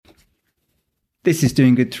This is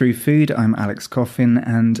Doing Good Through Food. I'm Alex Coffin,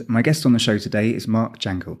 and my guest on the show today is Mark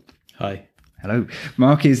Jankel. Hi. Hello.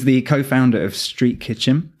 Mark is the co-founder of Street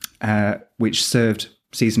Kitchen, which served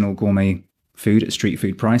seasonal gourmet food at street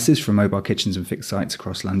food prices from mobile kitchens and fixed sites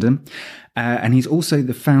across London. And he's also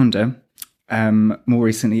the founder, more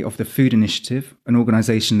recently, of the Food Initiative, an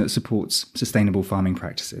organisation that supports sustainable farming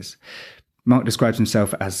practices. Mark describes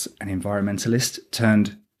himself as an environmentalist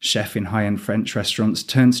turned chef in high-end French restaurants,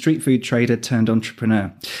 turned street food trader, turned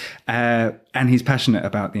entrepreneur. And he's passionate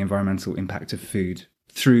about the environmental impact of food.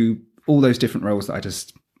 Through all those different roles that I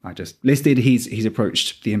just listed, he's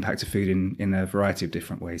approached the impact of food in a variety of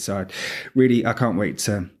different ways. So I can't wait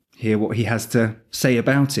to hear what he has to say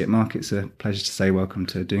about it. Mark, it's a pleasure to say welcome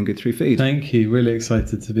to Doing Good Through Food. Thank you. Really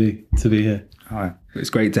excited to be here. Hi. It's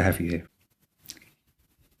great to have you here.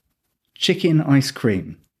 Chicken ice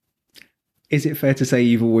cream. Is it fair to say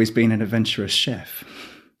you've always been an adventurous chef?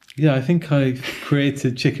 Yeah, I think I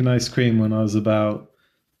created chicken ice cream when I was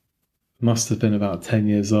must have been about 10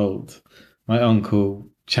 years old. My uncle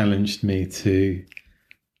challenged me to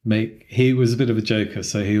he was a bit of a joker,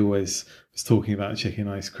 so he always was talking about chicken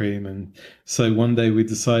ice cream. And so one day we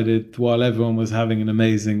decided, while everyone was having an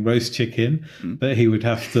amazing roast chicken, that he would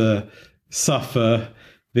have to suffer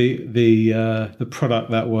the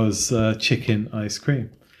product that was chicken ice cream.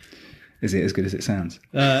 Is it as good as it sounds?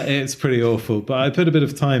 It's pretty awful, but I put a bit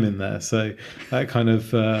of time in there, so that kind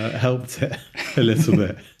of helped it a little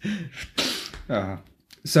bit.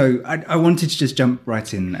 So I wanted to just jump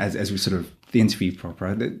right in as we sort of the interview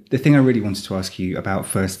proper. The thing I really wanted to ask you about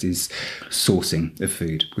first is sourcing of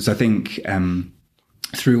food, because I think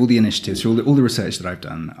through all the initiatives, through all the research that I've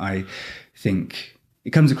done, I think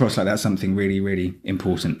it comes across like that's something really, really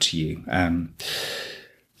important to you.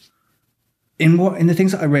 In the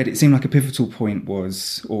things that I read, it seemed like a pivotal point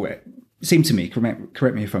was, or it seemed to me,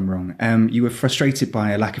 correct me if I'm wrong, you were frustrated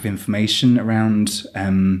by a lack of information around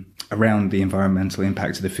the environmental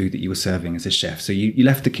impact of the food that you were serving as a chef. So you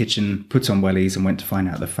left the kitchen, put on wellies, and went to find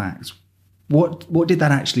out the facts. What did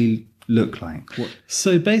that actually look like?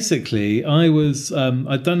 So basically,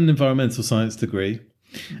 I'd done an environmental science degree.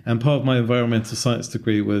 And part of my environmental science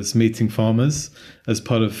degree was meeting farmers as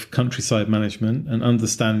part of countryside management and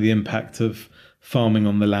understand the impact of farming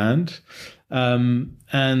on the land. When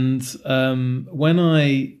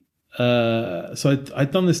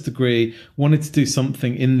I'd done this degree, wanted to do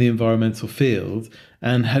something in the environmental field,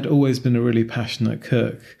 and had always been a really passionate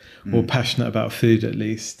cook, or passionate about food at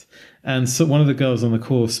least. And so one of the girls on the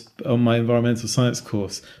course, on my environmental science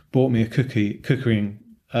course, bought me a cooking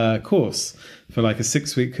course for like a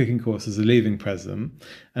 6-week cooking course as a leaving present.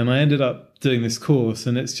 And I ended up doing this course,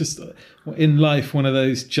 and it's just in life one of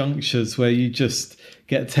those junctures where you just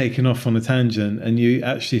get taken off on a tangent and you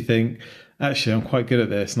actually think, actually I'm quite good at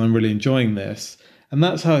this and I'm really enjoying this. And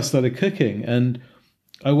that's how I started cooking. And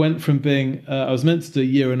I went from being I was meant to do a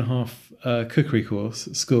 1.5 year cookery course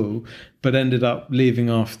at school, but ended up leaving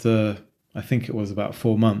after I think it was about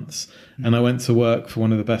 4 months. And I went to work for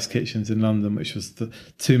one of the best kitchens in London, which was the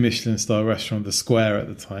 2 Michelin star restaurant, The Square at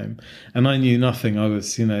the time. And I knew nothing. I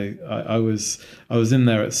was, I was in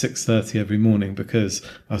there at 6:30 every morning because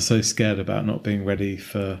I was so scared about not being ready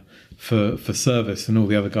for service, and all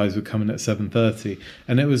the other guys would come in at 7:30.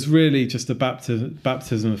 And it was really just a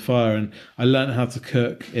baptism of fire. And I learned how to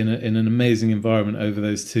cook in an amazing environment over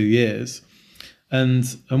those 2 years. And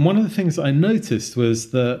one of the things that I noticed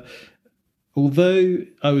was that although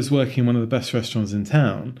I was working in one of the best restaurants in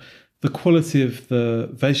town, the quality of the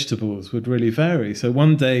vegetables would really vary. So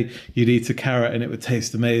one day you'd eat a carrot and it would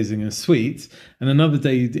taste amazing and sweet, and another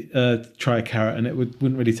day you'd try a carrot and it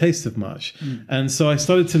wouldn't really taste of much. And so I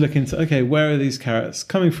started to look into, okay, where are these carrots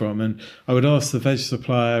coming from? And I would ask the veg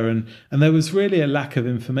supplier, and there was really a lack of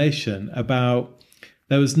information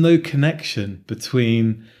there was no connection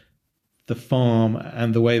between the farm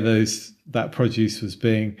and the way that produce was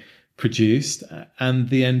being produced and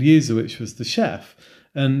the end user, which was the chef.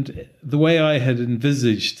 And the way I had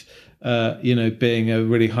envisaged being a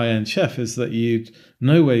really high-end chef is that you'd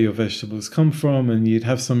know where your vegetables come from and you'd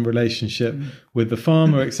have some relationship with the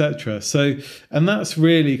farmer, etc. So, and that's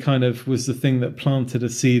really kind of was the thing that planted a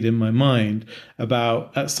seed in my mind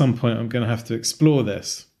about, at some point I'm going to have to explore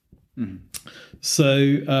this.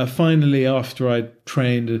 So finally, after I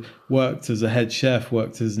trained, worked as a head chef,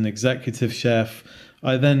 worked as an executive chef,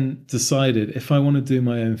 I then decided if I want to do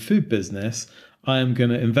my own food business, I am going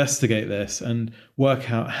to investigate this and work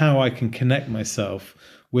out how I can connect myself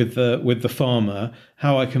with the farmer,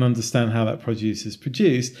 how I can understand how that produce is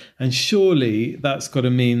produced. And surely that's got to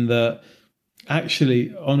mean that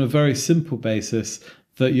actually on a very simple basis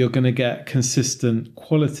that you're going to get consistent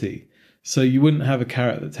quality. So you wouldn't have a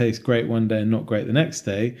carrot that tastes great one day and not great the next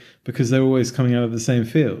day, because they're always coming out of the same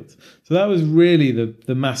field. So that was really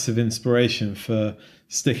the massive inspiration for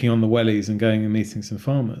sticking on the wellies and going and meeting some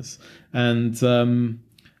farmers. And then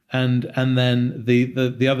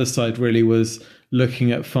the other side really was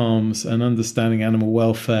looking at farms and understanding animal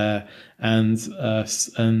welfare and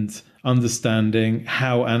understanding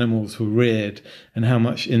how animals were reared and how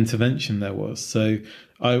much intervention there was. So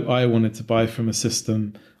I wanted to buy from a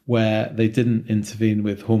system where they didn't intervene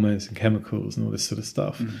with hormones and chemicals and all this sort of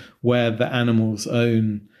stuff, where the animal's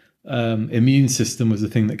own immune system was the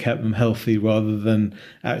thing that kept them healthy, rather than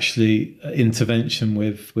actually intervention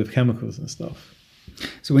with chemicals and stuff.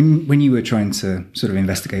 So when you were trying to sort of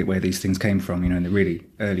investigate where these things came from, in the really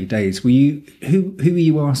early days, who were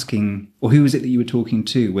you asking, or who was it that you were talking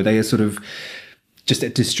to? Were they a sort of just a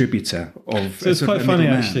distributor of? So it's quite funny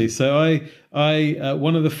actually. So I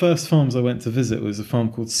one of the first farms I went to visit was a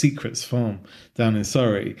farm called Secrets Farm down in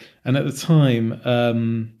Surrey, and at the time,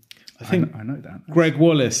 I think I know that Greg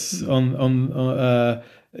Wallace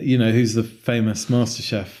who's the famous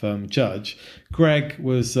MasterChef judge. Greg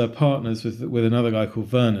was partners with another guy called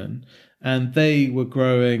Vernon, and they were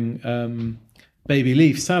growing baby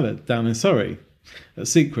leaf salad down in Surrey at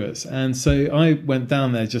Secrets. And so I went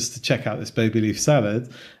down there just to check out this baby leaf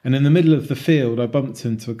salad. And in the middle of the field, I bumped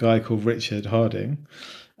into a guy called Richard Harding.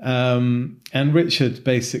 And Richard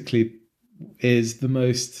basically is the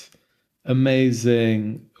most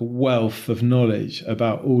amazing wealth of knowledge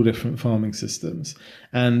about all different farming systems.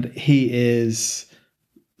 And he is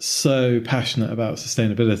so passionate about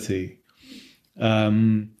sustainability.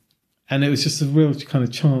 And it was just a real kind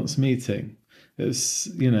of chance meeting. It was,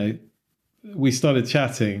 we started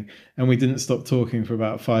chatting and we didn't stop talking for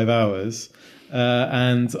about 5 hours.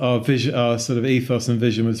 And our sort of ethos and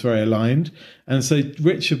vision was very aligned. And so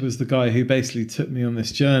Richard was the guy who basically took me on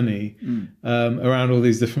this journey around all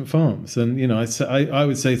these different farms. And, I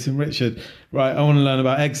would say to him, Richard, right, I want to learn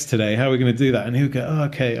about eggs today. How are we going to do that? And he would go, oh,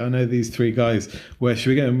 okay, I know these 3 guys. Where should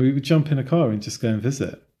we go? And we would jump in a car and just go and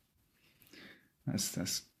visit.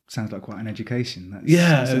 That's sounds like quite an education. That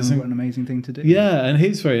sounds quite an amazing thing to do. Yeah, and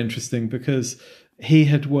he's very interesting because he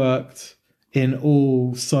had worked in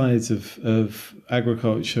all sides of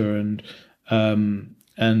agriculture and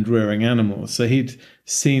rearing animals. So he'd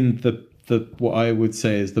seen the what I would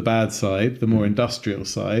say is the bad side, the more industrial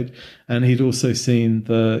side, and he'd also seen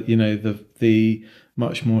the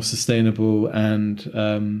much more sustainable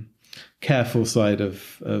and careful side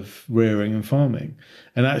of rearing and farming.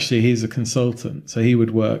 And actually, he's a consultant, so he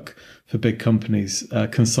would work for big companies,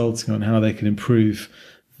 consulting on how they can improve,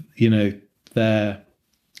 their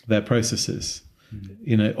processes,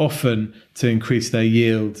 often to increase their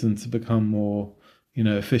yields and to become more,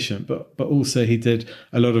 efficient. But also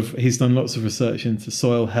he's done lots of research into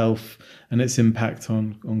soil health and its impact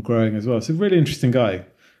on growing as well. So really interesting guy,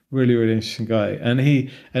 really, really interesting guy. And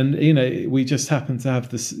we just happen to have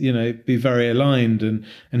this, be very aligned.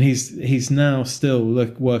 And he's now still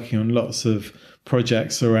working on lots of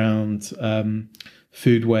projects around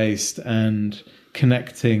food waste and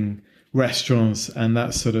connecting restaurants and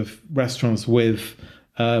that sort of restaurants with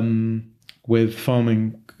farming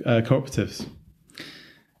cooperatives.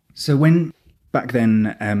 So when back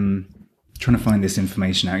then, trying to find this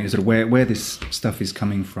information out, sort of where this stuff is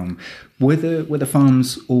coming from, were the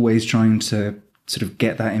farms always trying to sort of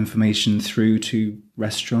get that information through to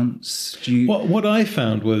restaurants? What I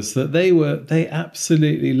found was that they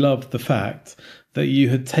absolutely loved the fact that you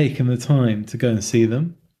had taken the time to go and see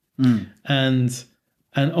them, and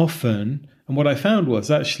often, and what I found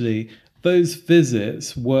was actually those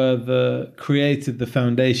visits created the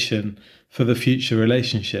foundation for the future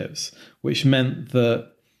relationships, which meant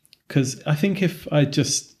that, because I think if I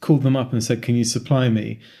just called them up and said, can you supply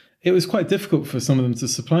me? It was quite difficult for some of them to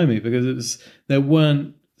supply me because there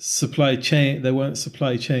weren't supply chains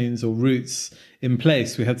or routes in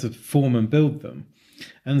place. We had to form and build them.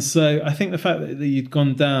 And so I think the fact that you'd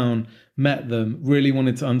gone down, met them, really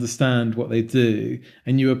wanted to understand what they do,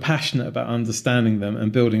 and you were passionate about understanding them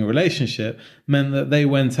and building a relationship, meant that they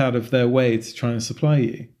went out of their way to try and supply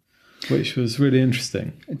you, which was really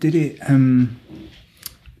interesting. Did it,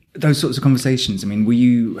 those sorts of conversations, were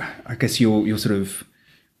you, I guess you're sort of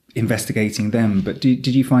investigating them, but did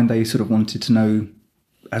you find they sort of wanted to know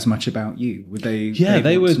as much about you? Would they? Yeah,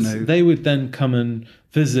 they would. They would then come and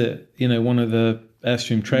visit, one of the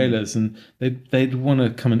Airstream trailers, and they'd want to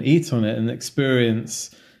come and eat on it and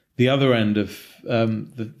experience the other end of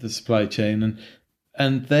the supply chain,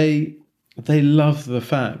 and they loved the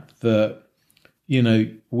fact that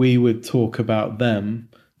we would talk about them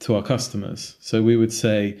to our customers. So we would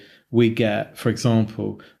say, we get, for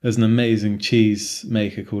example, there's an amazing cheese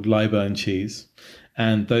maker called Lyburn Cheese,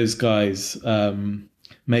 and those guys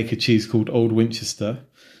make a cheese called Old Winchester.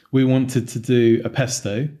 We wanted to do a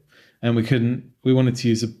pesto, and we couldn't. We wanted to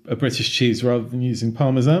use a British cheese rather than using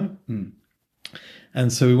Parmesan.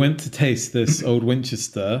 And so we went to taste this Old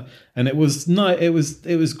Winchester, and it was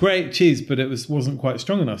great cheese, but it wasn't quite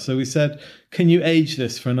strong enough. So we said, "Can you age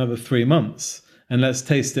this for another 3 months, and let's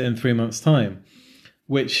taste it in 3 months' time?"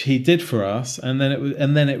 Which he did for us, and then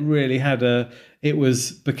it really had it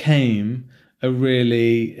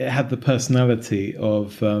had the personality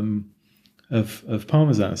of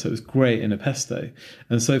Parmesan. So it was great in a pesto.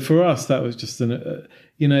 And so for us, that was just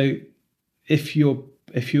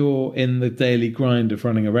if you're in the daily grind of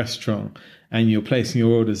running a restaurant and you're placing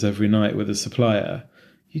your orders every night with a supplier,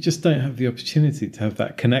 you just don't have the opportunity to have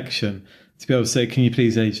that connection to be able to say, "Can you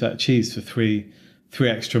please age that cheese for three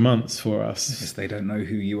extra months for us?" Because they don't know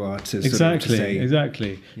who you are to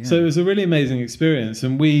Exactly. Yeah. So it was a really amazing experience,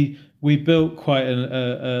 and we built quite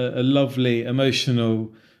a lovely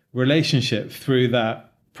emotional relationship through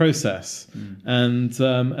that process, and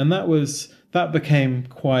that became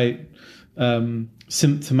quite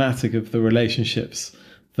symptomatic of the relationships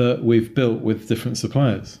that we've built with different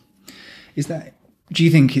suppliers. Do you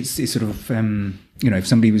think it's sort of if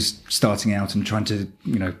somebody was starting out and trying to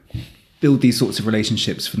build these sorts of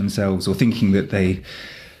relationships for themselves, or thinking that they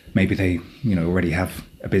already have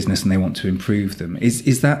a business and they want to improve them,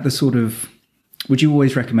 is that the sort of, would you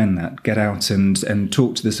always recommend that, get out and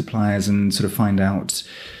talk to the suppliers and sort of find out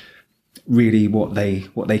really what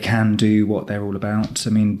they can do, what they're all about? I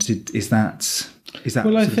mean, is that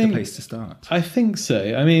the place to start? I think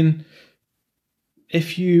so. I mean,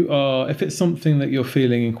 if it's something that you're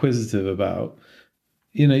feeling inquisitive about,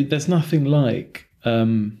 there's nothing like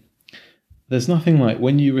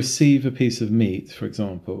when you receive a piece of meat, for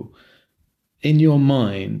example, in your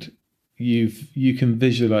mind, you can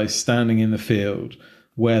visualize standing in the field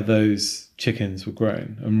where those chickens were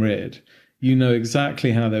grown and reared. You know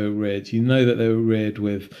exactly how they were reared. You know that they were reared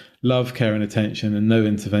with love, care, and attention, and no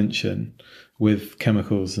intervention with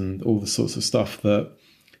chemicals and all the sorts of stuff that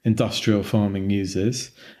industrial farming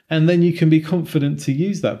uses. And then you can be confident to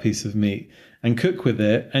use that piece of meat and cook with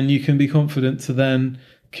it, and you can be confident to then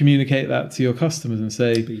communicate that to your customers and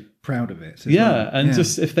say, be proud of it.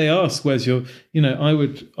 Just if they ask, where's your, I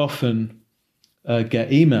would often get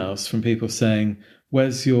emails from people saying,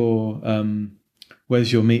 where's your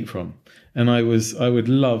meat from? And I would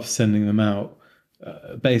love sending them out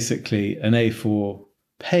basically an A4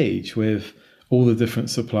 page with all the different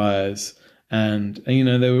suppliers, and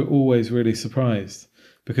they were always really surprised,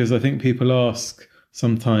 because I think people ask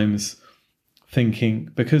sometimes thinking,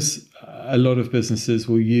 because a lot of businesses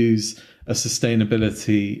will use a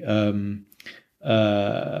sustainability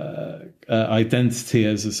identity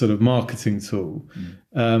as a sort of marketing tool,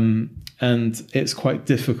 and it's quite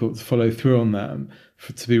difficult to follow through on that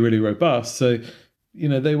to be really robust. So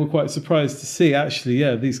they were quite surprised to see,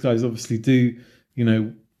 actually, these guys obviously do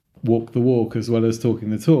walk the walk as well as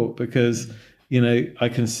talking the talk, because I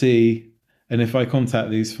can see, and if I contact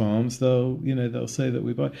these farms, they'll say that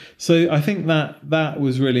we buy. So I think that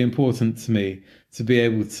was really important to me, to be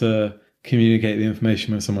able to communicate the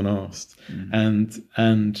information when someone asked. And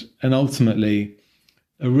ultimately,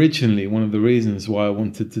 originally, one of the reasons why I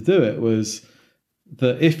wanted to do it was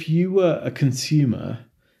that if you were a consumer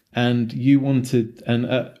and you wanted, and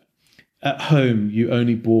at home you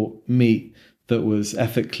only bought meat that was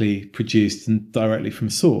ethically produced and directly from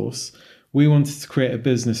source, we wanted to create a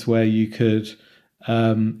business where you could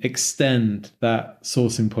extend that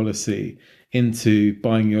sourcing policy into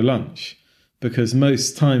buying your lunch. Because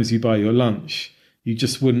most times you buy your lunch, you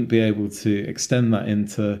just wouldn't be able to extend that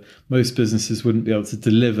into, most businesses wouldn't be able to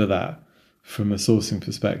deliver that from a sourcing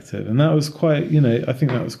perspective. And that was quite, I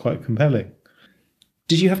think that was quite compelling.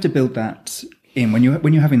 Did you have to build that in when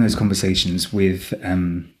you're having those conversations with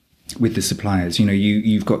the suppliers?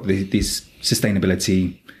 You've got these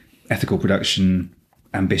sustainability, ethical production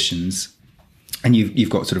ambitions, and you've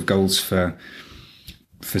got sort of goals for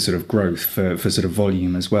sort of growth, for sort of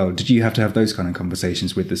volume as well. Did you have to have those kind of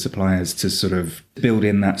conversations with the suppliers to sort of build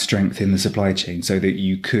in that strength in the supply chain so that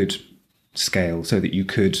you could scale, so that you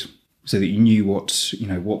knew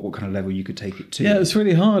what kind of level you could take it to? Yeah, it's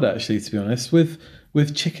really hard, actually, to be honest.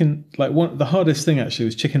 With chicken, the hardest thing actually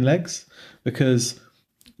was chicken legs, because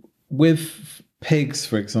with pigs,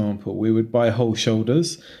 for example, we would buy whole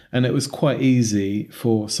shoulders, and it was quite easy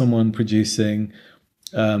for someone producing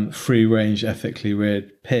free range, ethically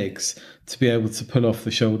reared pigs to be able to pull off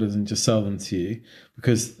the shoulders and just sell them to you,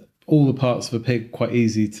 because all the parts of a pig quite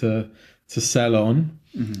easy to to sell on.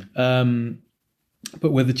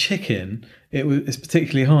 But with a chicken, it's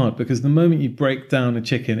particularly hard because the moment you break down a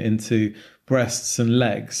chicken into breasts and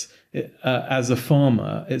legs, as a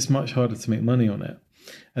farmer, it's much harder to make money on it.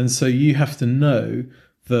 And so you have to know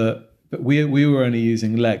that. But we were only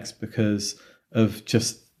using legs because of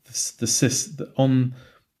just the system.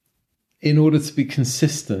 In order to be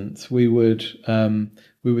consistent, we would brine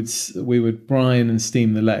and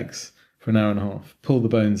steam the legs for an hour and a half, pull the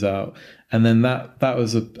bones out, and then that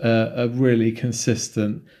was a really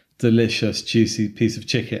consistent, delicious, juicy piece of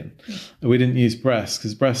chicken. We didn't use breasts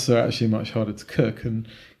because breasts are actually much harder to cook and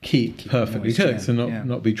keep perfectly moist, cooked and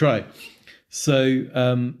not be dry. So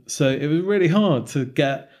it was really hard to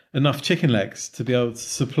get enough chicken legs to be able to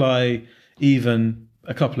supply even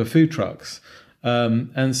a couple of food trucks.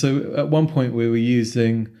 And so at one point we were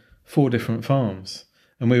using 4 different farms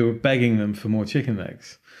and we were begging them for more chicken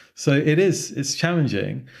legs. So it's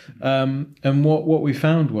challenging. And what we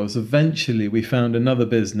found was eventually we found another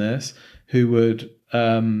business who would,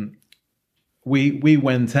 we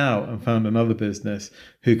went out and found another business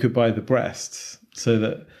who could buy the breasts so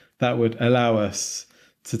that would allow us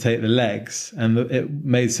to take the legs, and it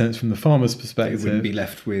made sense from the farmer's perspective. It wouldn't be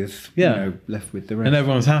left with left with the rest, and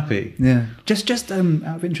everyone's happy. Yeah. Just out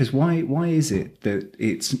of interest, why is it that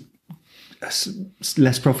it's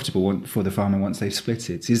less profitable for the farmer once they've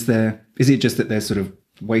split it? Is it just that there's sort of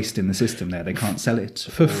waste in the system there? They can't sell it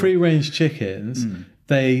for free range chickens.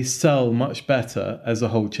 They sell much better as a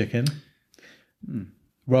whole chicken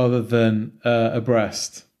rather than a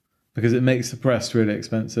breast, because it makes the breast really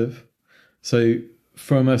expensive. So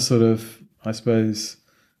from a sort of, I suppose,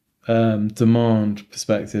 demand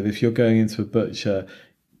perspective, if you're going into a butcher,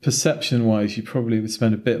 perception-wise, you probably would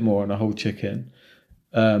spend a bit more on a whole chicken.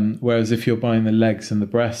 Whereas if you're buying the legs and the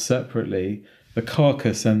breast separately, the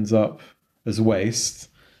carcass ends up as waste.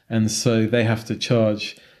 And so they have to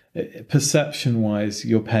charge, perception-wise,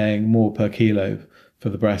 you're paying more per kilo for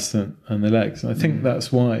the breast and the legs. And I think that's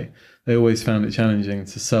why they always found it challenging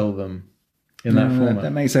to sell them in that format.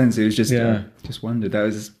 That makes sense. It was just just wondered. That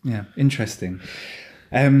was interesting.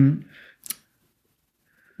 Do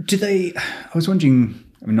they? I was wondering.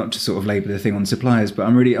 I mean, not to sort of labour the thing on suppliers, but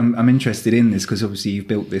I'm interested in this because obviously you've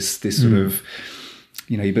built this sort of,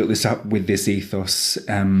 you built this up with this ethos,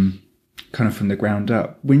 kind of from the ground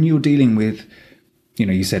up. When you're dealing with,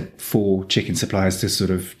 you said 4 chicken suppliers to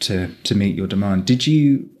sort of to meet your demand. Did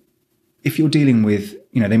you, if you're dealing with,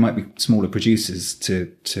 they might be smaller producers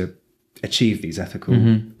to achieve these ethical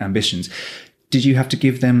ambitions, did you have to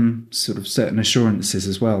give them sort of certain assurances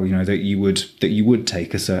as well, that you would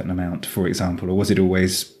take a certain amount, for example, or was it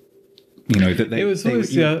always, that they? It was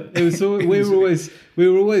always we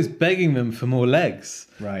were always begging them for more legs.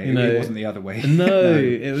 Right, it wasn't the other way. No,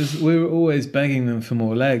 it was. We were always begging them for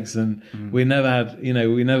more legs, and we never had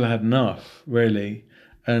enough really,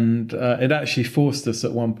 and it actually forced us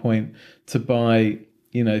at one point to buy,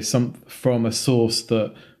 some from a source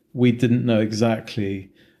that we didn't know exactly.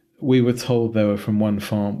 We were told they were from one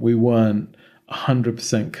farm. We weren't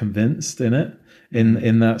 100% convinced in it,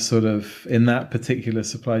 in that particular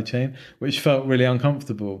supply chain, which felt really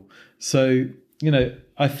uncomfortable. So,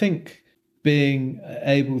 I think being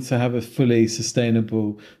able to have a fully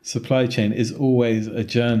sustainable supply chain is always a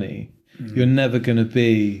journey. You're never going to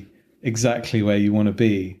be exactly where you want to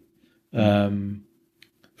be from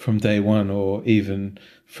day one or even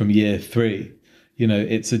from year 3.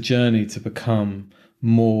 It's a journey to become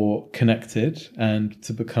more connected and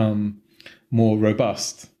to become more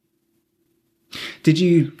robust. Did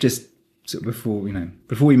you just sort of before we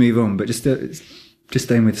move on, but just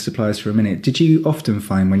staying with suppliers for a minute, did you often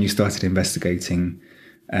find when you started investigating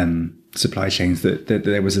supply chains that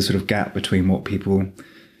there was a sort of gap between what people,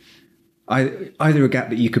 either a gap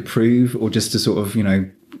that you could prove or just a sort of,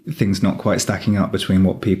 things not quite stacking up between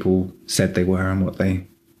what people said they were and what they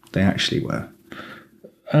actually were?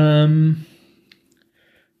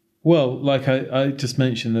 Well, like I just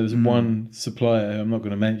mentioned, there was one supplier I'm not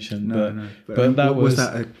going to mention, but that was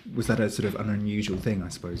that a sort of an unusual thing, I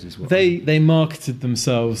suppose, is what they marketed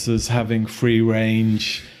themselves as having free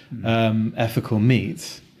range, ethical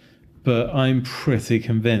meat, but I'm pretty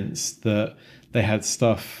convinced that they had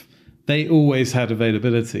stuff. They always had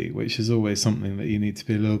availability, which is always something that you need to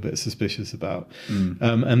be a little bit suspicious about.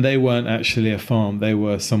 And they weren't actually a farm; they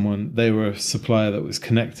were a supplier that was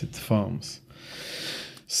connected to farms.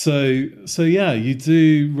 So yeah, you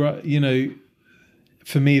do,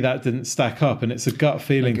 for me that didn't stack up, and it's a gut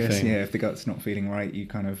feeling thing. Yeah, if the gut's not feeling right, you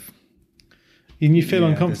kind of... And you feel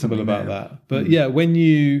uncomfortable about that. But yeah, when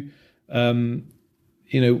you,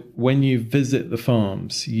 when you visit the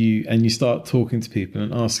farms, you start talking to people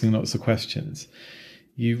and asking lots of questions,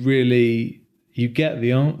 you get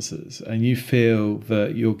the answers and you feel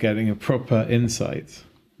that you're getting a proper insight.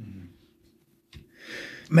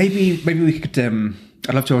 Maybe we could.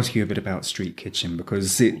 I'd love to ask you a bit about Street Kitchen,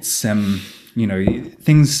 because it's things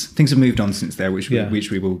have moved on since there, which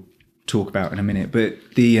we will talk about in a minute. But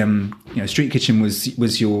the Street Kitchen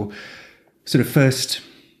was your sort of first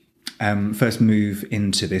move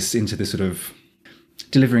into the sort of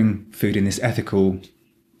delivering food in this ethical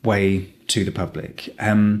way to the public.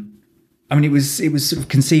 It was sort of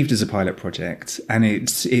conceived as a pilot project, and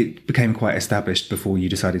it became quite established before you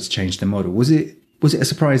decided to change the model. Was it a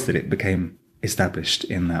surprise that it became established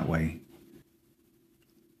in that way?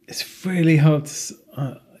 It's really hard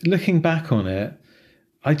to, looking back on it.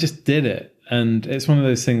 I just did it, and it's one of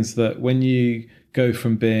those things that when you go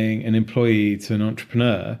from being an employee to an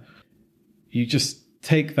entrepreneur, you just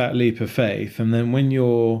take that leap of faith, and then when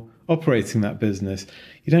you're operating that business,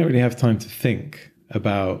 you don't really have time to think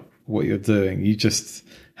about what you're doing. You just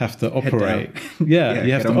have to operate. You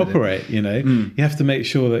have to operate. You have to make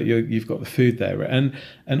sure that you've got the food there. And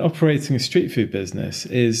operating a street food business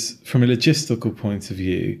is, from a logistical point of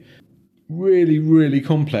view, really, really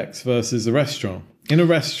complex versus a restaurant. In a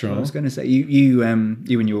restaurant, I was going to say you and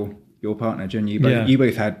your partner, Jen, you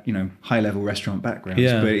both had high level restaurant backgrounds,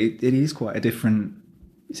 but it is quite a different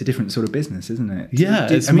sort of business, isn't it? Yeah,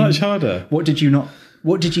 it's much harder. What did you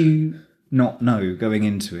not know going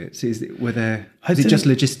into it? Is it just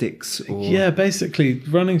logistics? Or? Yeah, basically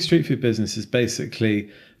running street food business is basically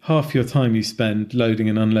half your time you spend loading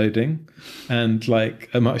and unloading, and like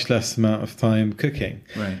a much less amount of time cooking.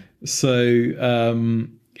 Right. So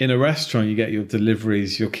in a restaurant, you get your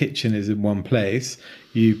deliveries, your kitchen is in one place,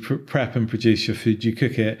 you prep and produce your food, you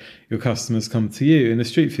cook it, your customers come to you. In the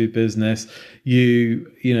street food business, you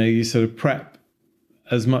sort of prep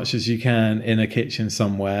as much as you can in a kitchen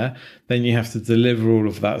somewhere, then you have to deliver all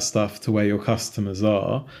of that stuff to where your customers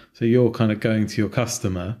are. So you're kind of going to your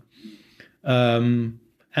customer. And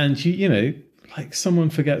like someone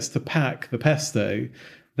forgets to pack the pesto,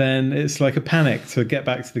 then it's like a panic to get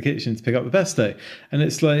back to the kitchen to pick up the pesto. And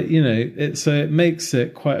it's like, it makes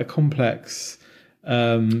it quite a complex,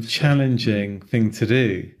 challenging thing to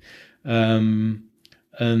do.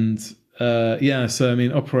 So I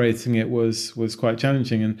mean, operating it was quite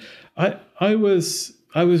challenging, and I was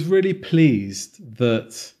really pleased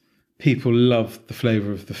that people loved the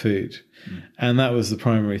flavour of the food, and that was the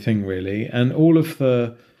primary thing, really. And all of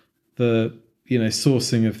the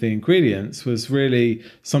sourcing of the ingredients was really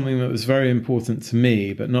something that was very important to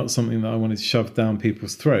me, but not something that I wanted to shove down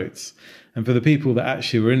people's throats. And for the people that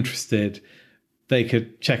actually were interested, they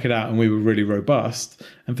could check it out, and we were really robust.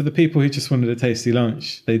 And for the people who just wanted a tasty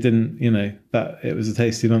lunch, they didn't, that it was a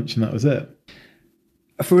tasty lunch and that was it.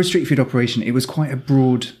 For a street food operation, it was quite a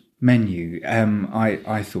broad menu.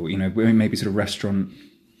 I thought, maybe sort of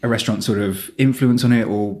a restaurant sort of influence on it,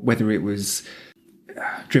 or whether it was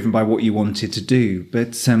driven by what you wanted to do. But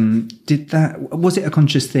was it a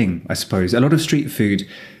conscious thing? I suppose a lot of street food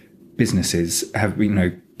businesses have,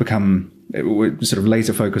 become sort of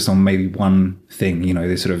laser focused on maybe one thing,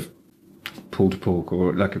 they sort of pulled pork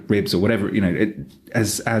or like ribs or whatever,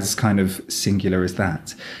 as kind of singular as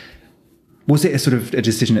that. Was it a sort of a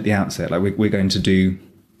decision at the outset, like we're going to do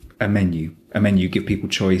a menu, give people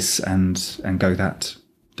choice and go that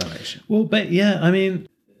direction? Well, but yeah, I mean,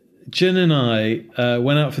 Jen and I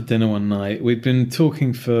went out for dinner one night. We'd been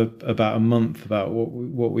talking for about a month about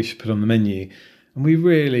what we should put on the menu. And we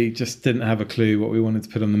really just didn't have a clue what we wanted to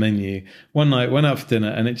put on the menu. One night, went out for dinner,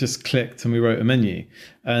 and it just clicked, and we wrote a menu.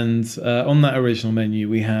 And on that original menu,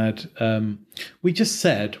 we had we just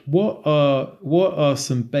said, what are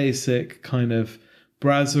some basic kind of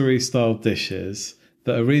brasserie style dishes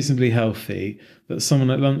that are reasonably healthy that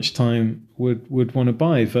someone at lunchtime would want to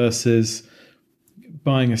buy versus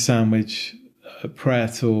buying a sandwich, a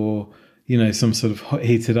Pret, or some sort of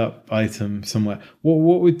heated up item somewhere.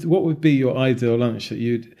 What would be your ideal lunch that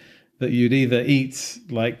you'd either eat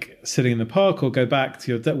like sitting in the park or go back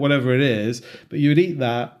to your whatever it is, but you would eat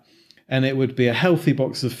that, and it would be a healthy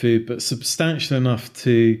box of food, but substantial enough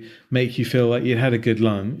to make you feel like you had a good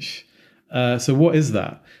lunch. So what is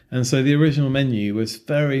that? And so the original menu was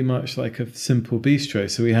very much like a simple bistro.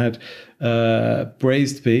 So we had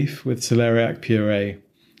braised beef with celeriac puree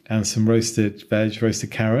and some roasted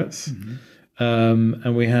carrots. Mm-hmm.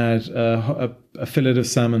 And we had a fillet of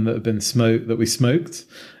salmon that had been that we smoked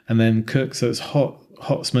and then cooked. So it's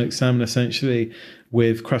hot smoked salmon, essentially,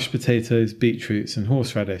 with crushed potatoes, beetroots, and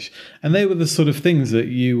horseradish. And they were the sort of things that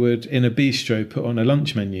you would, in a bistro, put on a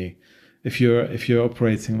lunch menu. if you're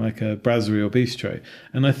operating like a brasserie or bistro.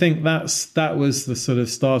 And I think that was the sort of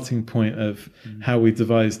starting point of how we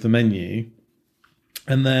devised the menu.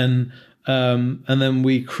 And then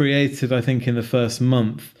we created, I think in the first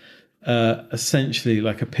month, essentially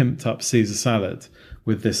like a pimped up Caesar salad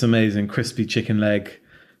with this amazing crispy chicken leg,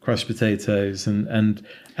 crushed potatoes, and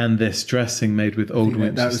this dressing made with old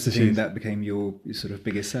Winchester. That was the thing that became your sort of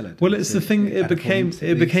biggest seller. Well, it's the thing. It became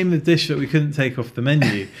the dish that we couldn't take off the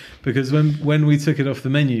menu because when we took it off the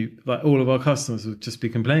menu, like all of our customers would just be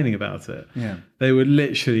complaining about it. Yeah, they would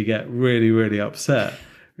literally get really, really upset.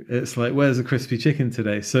 It's like, where's the crispy chicken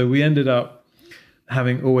today? So we ended up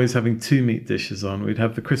always having 2 meat dishes on. We'd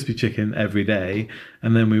have the crispy chicken every day,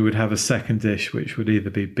 and then we would have a second dish, which would either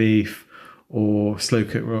be beef or slow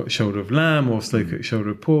cooked shoulder of lamb or slow cooked shoulder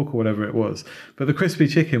of pork or whatever it was. But the crispy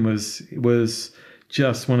chicken was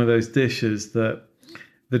just one of those dishes that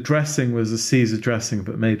the dressing was a Caesar dressing,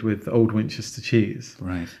 but made with old Winchester cheese.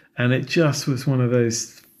 Right. And it just was one of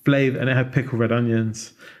those flavor, and it had pickled red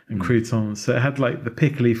onions and croutons. So it had like the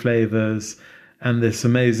pickly flavors and this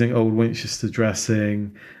amazing old Winchester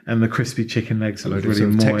dressing, and the crispy chicken legs. A load really of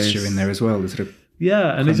moist texture in there as well. The sort of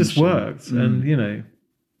and it just worked. And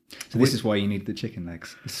so this is why you need the chicken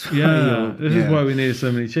legs. This is why we needed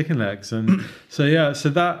so many chicken legs. And so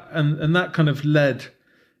that and that kind of led.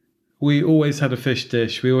 We always had a fish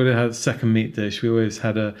dish. We always had a second meat dish. We always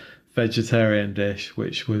had a vegetarian dish,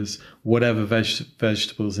 which was whatever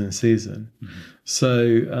vegetables in season.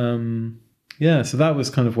 So so that was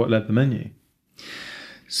kind of what led the menu.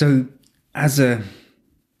 So as a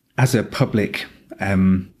public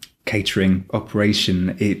catering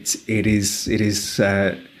operation, it is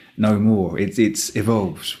no more. It's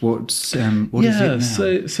evolved. What is it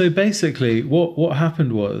now? So basically, what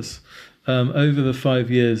happened was over the 5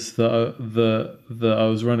 years that I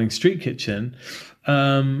was running Street Kitchen,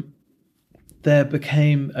 there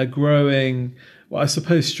became a growing. Well, I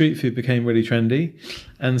suppose street food became really trendy,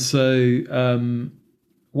 and so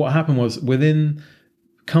what happened was within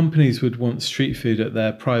companies would want street food at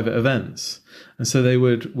their private events, and so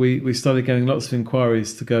we started getting lots of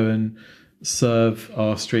inquiries to go and serve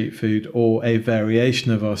our street food or a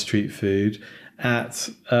variation of our street food at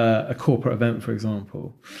a corporate event, for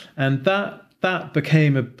example. And that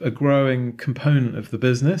became a growing component of the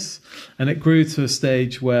business, and it grew to a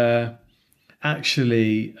stage where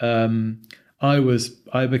actually I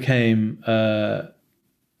became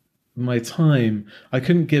my time. I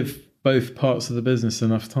couldn't give both parts of the business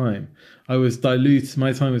enough time. My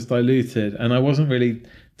time was diluted, and I wasn't really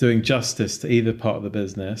doing justice to either part of the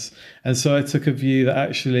business. And so I took a view that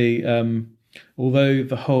actually, although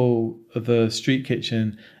the whole of the street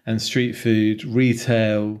kitchen and street food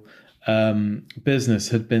retail business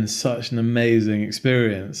had been such an amazing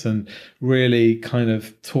experience and really kind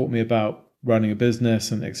of taught me about running a business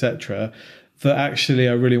and etc., that actually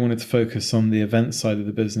I really wanted to focus on the event side of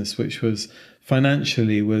the business, which was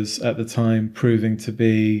financially was at the time proving to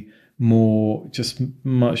be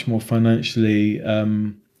much more financially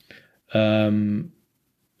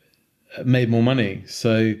made more money.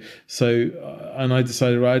 So and I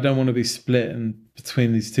decided, I don't want to be split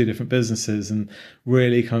between these two different businesses and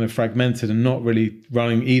really kind of fragmented and not really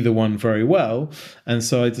running either one very well. And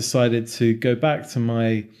so I decided to go back to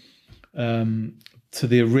my to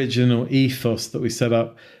the original ethos that we set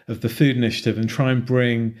up of the food initiative and try and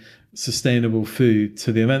bring sustainable food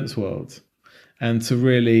to the events world, and to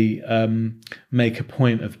really make a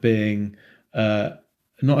point of being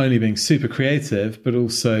not only being super creative, but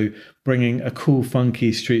also bringing a cool,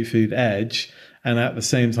 funky street food edge, and at the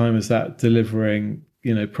same time as that, delivering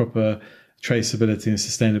proper traceability and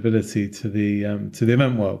sustainability to the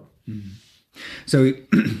event world. So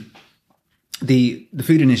the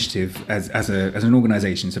food initiative as an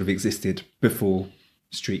organisation sort of existed before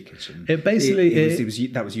Street Kitchen. It basically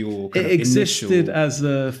that was your kind it of existed initial... as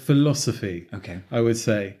a philosophy. Okay, I would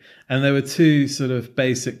say, and there were two sort of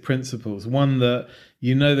basic principles. One, that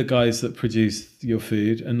the guys that produce your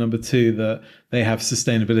food, and number two, that they have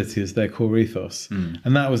sustainability as their core ethos.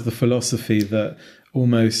 And that was the philosophy that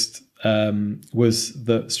almost was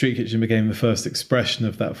that Street Kitchen became the first expression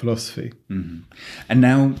of that philosophy. And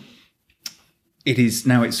now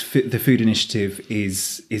the food initiative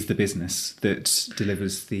is the business that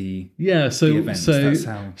delivers the events. That's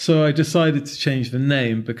how... So I decided to change the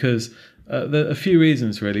name because there are a few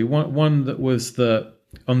reasons really. One that was that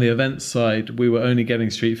on the event side we were only getting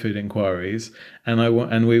street food inquiries, and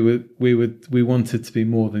we wanted to be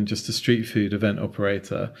more than just a street food event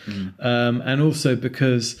operator, and also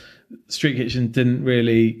because Street Kitchen didn't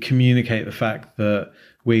really communicate the fact that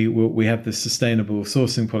we have this sustainable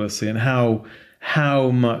sourcing policy and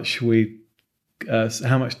how much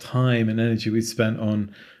time and energy we spent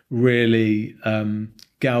on really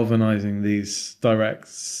galvanizing these direct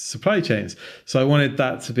supply chains. So I wanted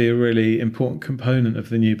that to be a really important component of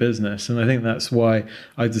the new business. And I think that's why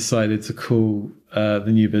I decided to call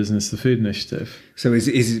the new business the Food Initiative. So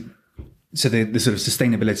so the sort of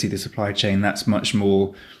sustainability of the supply chain, that's much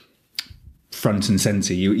more front and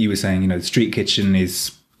center. You were saying, the street kitchen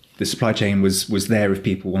the supply chain was there if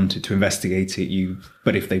people wanted to investigate it.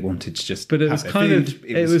 But if they wanted to just, but it was kind of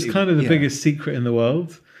the biggest secret in the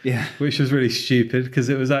world. Yeah, which was really stupid because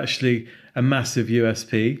it was actually a massive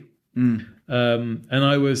USP. And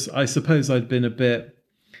I suppose I'd been a bit.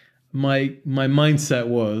 My mindset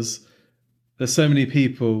was there's so many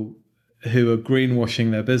people who are greenwashing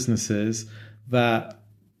their businesses that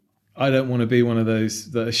I don't want to be one of those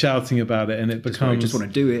that are shouting about it, and it becomes just want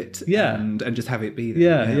to do it, and just have it be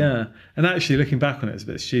there. Yeah. And actually, looking back on it, it's a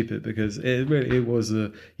bit stupid because it was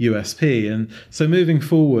a USP. And so moving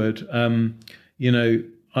forward, I'm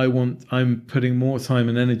putting more time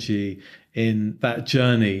and energy in that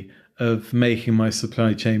journey of making my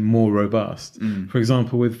supply chain more robust. For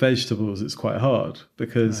example, with vegetables, it's quite hard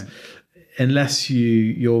because unless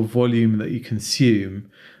your volume that you consume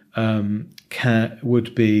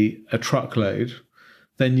would be a truckload,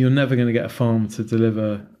 then you're never going to get a farm to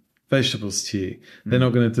deliver vegetables to you. They're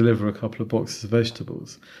not going to deliver a couple of boxes of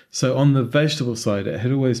vegetables. So on the vegetable side, it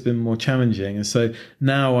had always been more challenging. And so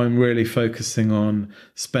now I'm really focusing on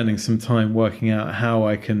spending some time working out how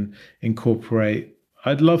I can incorporate.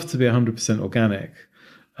 I'd love to be 100% organic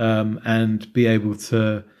and be able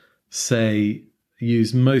to, say,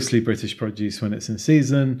 use mostly British produce when it's in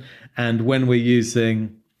season. And when we're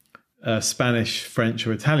using Spanish, French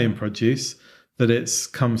or Italian produce, that it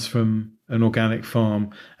comes from an organic farm,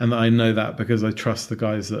 and that I know that because I trust the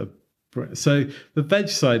guys that are. So the veg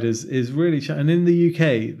side is really, and in the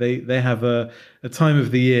UK they have a time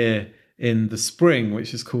of the year in the spring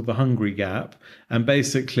which is called the Hungry Gap, and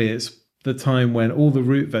basically it's the time when all the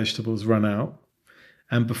root vegetables run out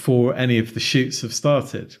and before any of the shoots have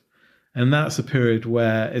started, and that's a period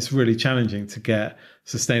where it's really challenging to get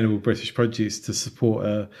sustainable British produce to support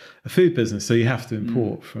a food business. So you have to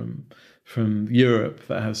import from Europe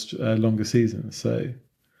that has longer seasons. So,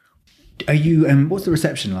 are you? What's the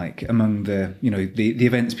reception like among the the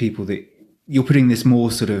events people that you're putting this more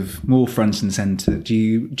front and center?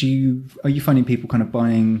 Are you finding people kind of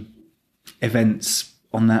buying events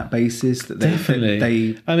on that basis?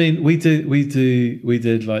 Definitely. I mean, we did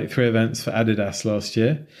like 3 events for Adidas last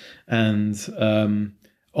year, and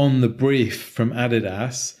on the brief from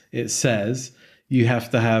Adidas, it says you have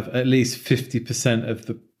to have at least 50%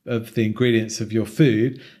 of the ingredients of your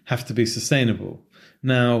food have to be sustainable.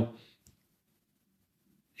 Now,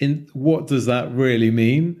 what does that really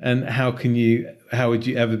mean? And how would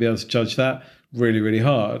you ever be able to judge that? Really, really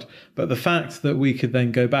hard. But the fact that we could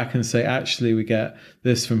then go back and say, actually, we get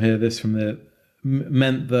this from here, this from there,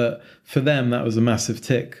 meant that for them, that was a massive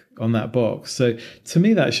tick on that box. So to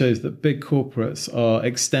me, that shows that big corporates are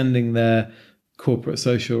extending their corporate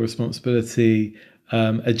social responsibility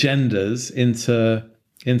agendas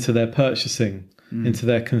into their purchasing, into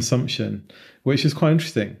their consumption, which is quite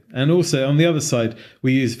interesting. And also on the other side,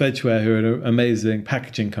 we use Vegware, who are an amazing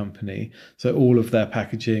packaging company. So all of their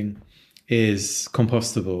packaging is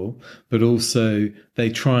compostable, but also they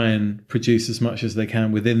try and produce as much as they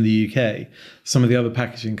can within the UK. Some of the other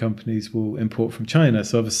packaging companies will import from China.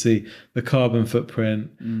 So obviously the carbon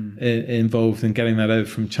footprint involved in getting that over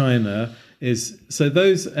from China is, so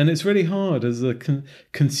those, and it's really hard as a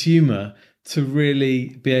consumer to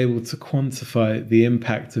really be able to quantify the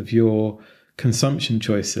impact of your consumption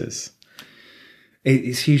choices.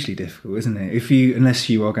 It's hugely difficult, isn't it? Unless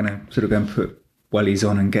you are going to sort of go and put wellies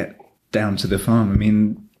on and get down to the farm. I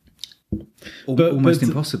mean, almost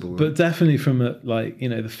impossible. But definitely from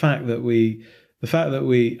the fact that we,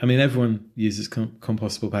 I mean, everyone uses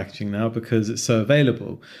compostable packaging now because it's so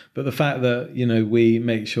available. But the fact that, we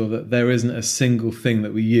make sure that there isn't a single thing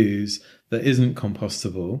that we use that isn't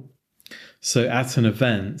compostable. So at an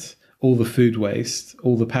event, all the food waste,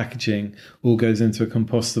 all the packaging, all goes into a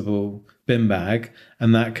compostable bin bag,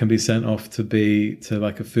 and that can be sent off to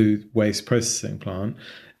like a food waste processing plant.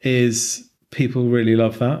 People really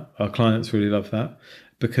love that. Our clients really love that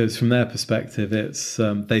because from their perspective, it's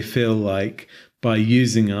they feel like by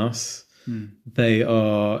using us, they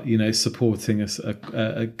are supporting us a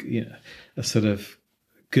sort of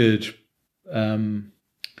good.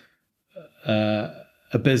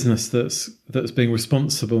 A business that's being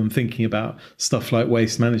responsible and thinking about stuff like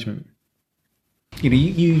waste management.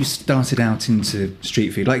 You started out into street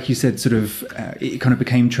food, like you said. Sort of, it kind of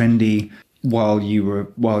became trendy while you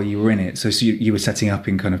were in it. So you were setting up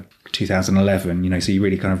in kind of 2011, so you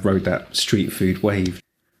really kind of rode that street food wave.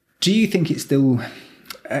 Do you think it's still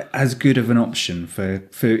as good of an option for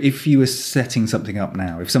if you were setting something up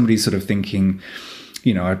now? If somebody's sort of thinking,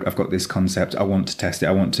 I've got this concept, I want to test it,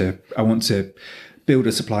 I want to build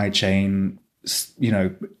a supply chain,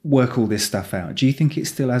 work all this stuff out. Do you think it's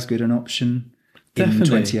still as good an option in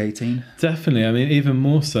 2018? Definitely. I mean, even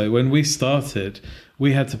more so. When we started,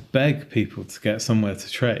 we had to beg people to get somewhere to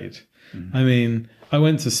trade. I mean, I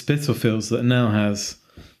went to Spitalfields that now has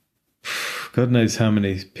God knows how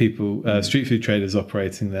many people, street food traders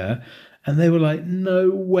operating there. And they were like, no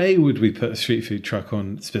way would we put a street food truck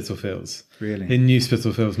on Spitalfields. Really? In New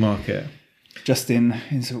Spitalfields Market. Just in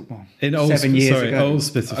old 7 years ago? Old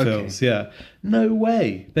Spitalfields, yeah. No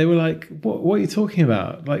way. They were like, what are you talking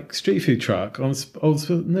about? Like street food truck on old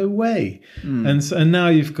Spitalfields? No way. And now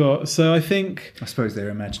you've got, so I think... I suppose they're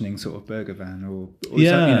imagining sort of burger van or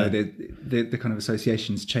yeah. The kind of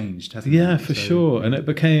associations changed, hasn't it? Yeah, for sure. And it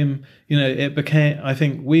became, I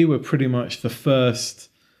think we were pretty much the first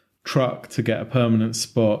truck to get a permanent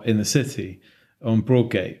spot in the city on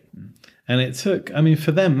Broadgate. And it took,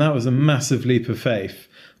 for them, that was a massive leap of faith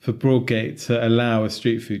for Broadgate to allow a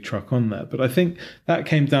street food truck on there. But I think that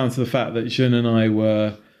came down to the fact that Jun and I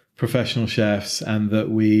were professional chefs and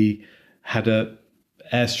that we had a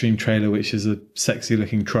Airstream trailer, which is a sexy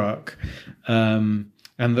looking truck, and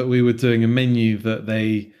that we were doing a menu that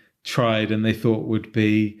they tried and they thought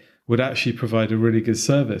would actually provide a really good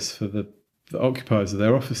service for the occupiers of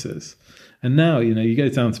their offices. And now, you go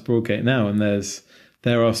down to Broadgate now and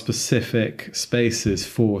there are specific spaces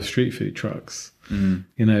for street food trucks, and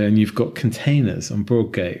you've got containers on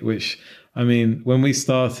Broadgate, which, when we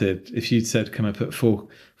started, if you'd said, can I put four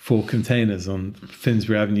containers on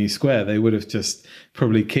Finsbury Avenue Square, they would have just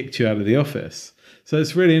probably kicked you out of the office. So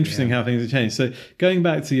it's really interesting how things have changed. So going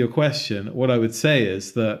back to your question, what I would say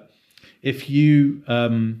is that if you,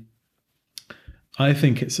 I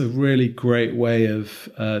think it's a really great way of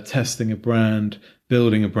testing a brand,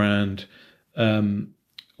 building a brand,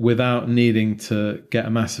 without needing to get a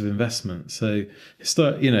massive investment. So,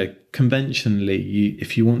 conventionally,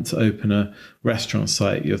 if you want to open a restaurant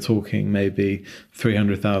site, you're talking maybe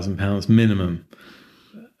 £300,000 minimum,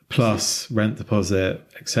 plus rent deposit,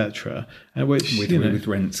 etc. And which with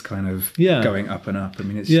rents kind of going up and up.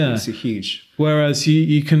 It's a huge. Whereas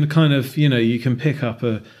you can kind of you can pick up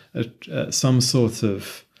a some sort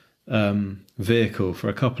of vehicle for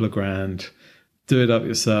a couple of grand, do it up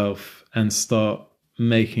yourself, and start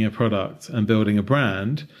making a product and building a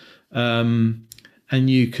brand, and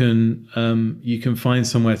you can find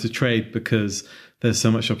somewhere to trade because there's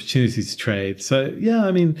so much opportunity to trade. So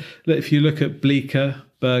if you look at Bleecker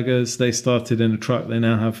Burgers, they started in a truck. They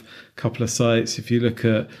now have a couple of sites. If you look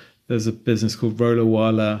at, there's a business called Roller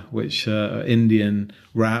Wala, which are Indian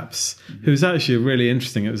wraps, who's actually really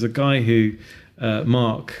interesting. It was a guy who,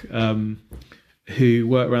 Mark, who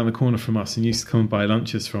worked around the corner from us and used to come and buy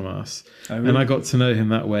lunches from us. Oh, really? And I got to know him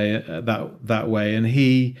that way. And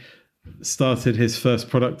he started his first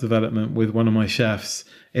product development with one of my chefs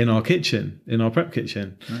in our kitchen, in our prep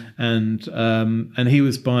kitchen. Right. And he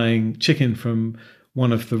was buying chicken from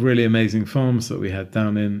one of the really amazing farms that we had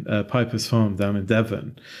down in Piper's Farm down in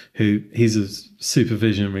Devon, he's a super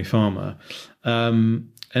visionary farmer. And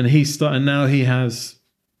now he has,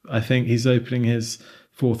 I think he's opening his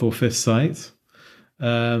 4th or 5th site.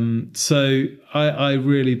 So I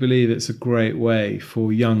really believe it's a great way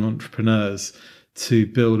for young entrepreneurs to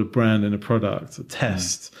build a brand and a product,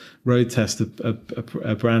 road test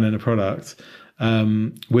a brand and a product,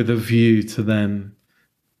 with a view to then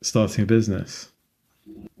starting a business.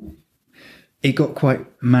 It got quite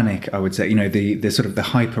manic, I would say. The sort of the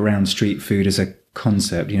hype around street food as a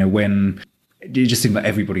concept. When you just think that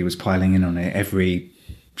everybody was piling in on it, every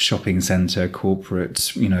shopping centre,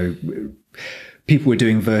 corporate, people were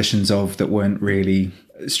doing versions of that weren't really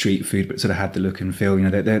street food, but sort of had the look and feel.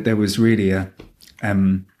 There was really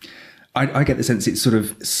I get the sense it's sort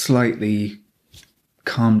of slightly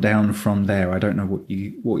calmed down from there. I don't know what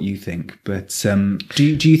you think, but do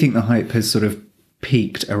you think the hype has sort of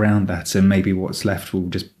peaked around that, and maybe what's left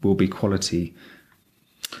will be quality?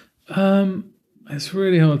 It's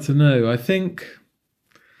really hard to know. I think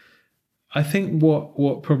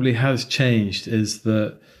what probably has changed is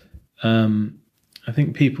that I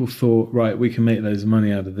think people thought, right, we can make loads of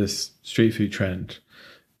money out of this street food trend,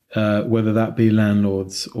 whether that be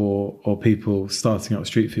landlords or people starting up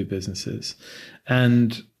street food businesses.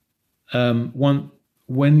 And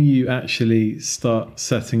when you actually start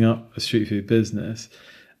setting up a street food business,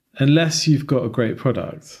 unless you've got a great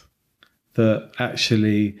product that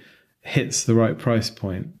actually hits the right price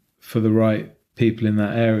point for the right people in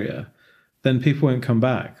that area, then people won't come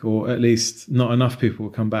back, or at least not enough people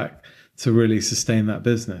will come back to really sustain that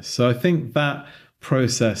business. So I think that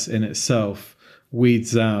process in itself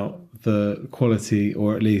weeds out the quality,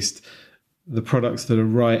 or at least the products that are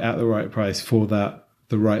right at the right price for the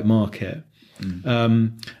right market.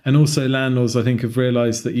 And also landlords, I think, have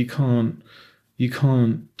realized that you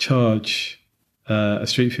can't charge a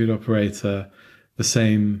street food operator the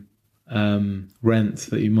same rent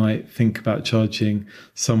that you might think about charging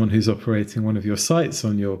someone who's operating one of your sites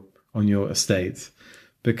on your estate,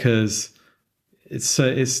 because it's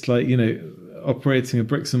like, operating a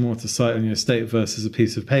bricks and mortar site on your estate versus a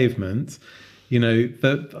piece of pavement.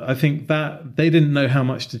 That I think that they didn't know how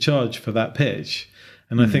much to charge for that pitch,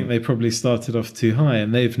 and I think they probably started off too high,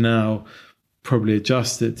 and they've now probably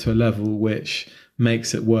adjusted to a level which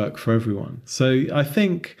makes it work for everyone. So I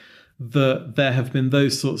think that there have been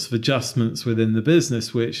those sorts of adjustments within the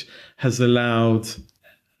business which has allowed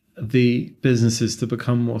the businesses to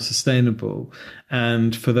become more sustainable,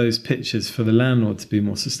 and for those pitches for the landlord to be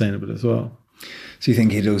more sustainable as well. So you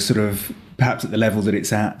think it'll sort of, perhaps at the level that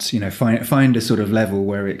it's at, find a sort of level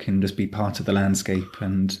where it can just be part of the landscape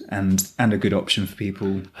and a good option for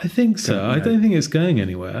people? I think so. I don't think it's going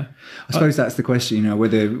anywhere. I suppose that's the question,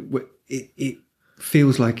 whether it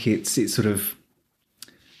feels like it's sort of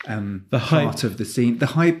the part of the scene. The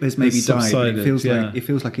hype has maybe died. But it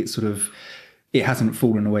feels like it's sort of, it hasn't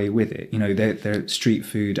fallen away with it. They're street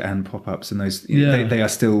food and pop-ups, and those they are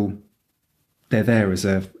still, they're there as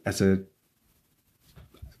a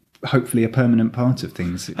hopefully a permanent part of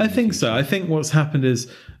things. I think so. I think what's happened is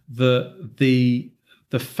the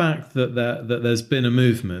fact that there's been a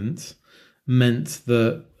movement meant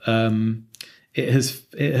that it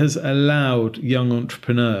has allowed young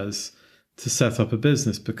entrepreneurs to set up a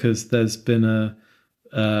business, because there's been a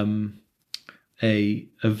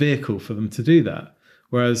vehicle for them to do that.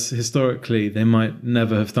 Whereas historically, they might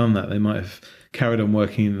never have done that. They might have carried on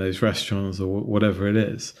working in those restaurants or whatever it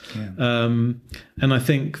is. Yeah. And I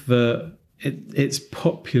think that it's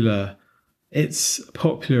popular. It's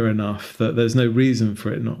popular enough that there's no reason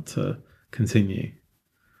for it not to continue.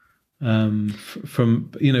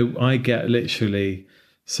 I get literally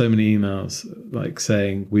so many emails like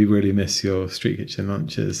saying, "We really miss your street kitchen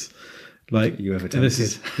lunches." Like, you ever this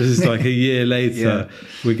is like a year later,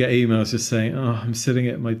 we get emails just saying, "Oh, I'm sitting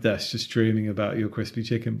at my desk just dreaming about your crispy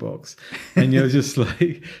chicken box," and you're just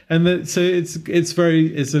like, so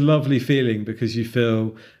it's a lovely feeling, because you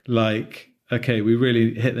feel like, okay, we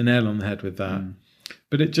really hit the nail on the head with that.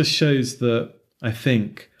 But it just shows that, I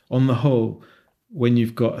think, on the whole, when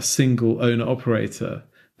you've got a single owner operator,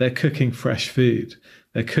 they're cooking fresh food.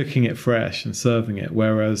 They're cooking it fresh and serving it,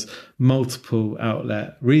 whereas multiple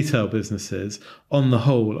outlet retail businesses, on the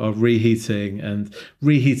whole, are reheating, and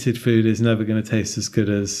reheated food is never going to taste as good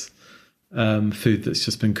as food that's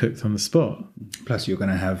just been cooked on the spot. Plus, you're going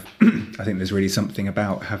to have, I think there's really something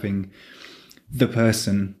about having the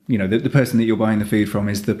person, the person that you're buying the food from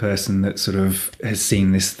is the person that sort of has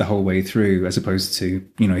seen this the whole way through, as opposed to,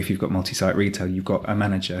 if you've got multi-site retail, you've got a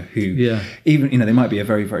manager who, even, they might be a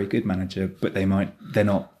very, very good manager, but they're not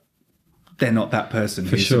that person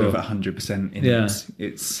who's sort of 100% in it.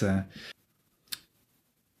 It's, so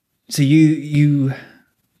you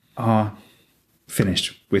are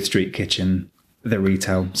finished with Street Kitchen, the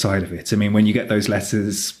retail side of it. I mean, when you get those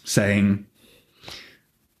letters saying,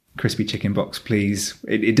 "Crispy chicken box, please,"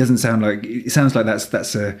 it doesn't sound like, it sounds like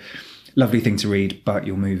that's a lovely thing to read, but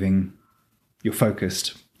you're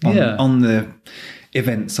focused on the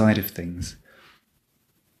event side of things.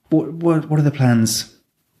 What are the plans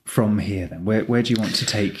from here then? Where do you want to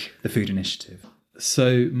take the food initiative?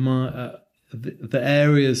 So the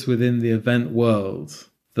areas within the event world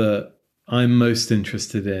that I'm most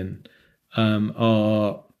interested in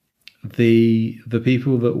are the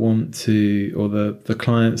people that want to, or the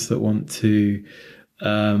clients that want to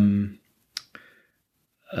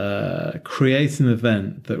create an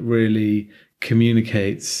event that really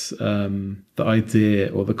communicates the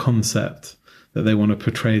idea or the concept that they want to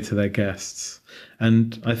portray to their guests.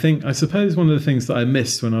 And I suppose one of the things that I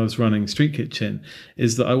missed when I was running Street Kitchen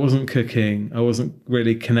is that I wasn't cooking, I wasn't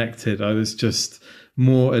really connected, I was just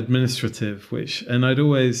more administrative, and I'd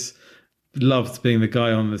always loved being the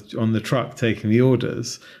guy on the truck taking the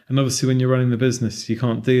orders. And obviously when you're running the business, you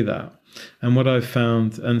can't do that. And what I've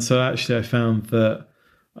found, and so actually I found that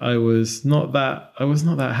I was not that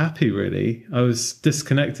happy, really. I was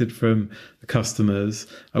disconnected from the customers.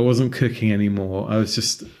 I wasn't cooking anymore. I was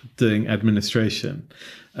just doing administration.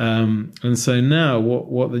 And so now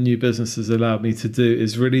what the new business has allowed me to do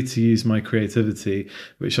is really to use my creativity,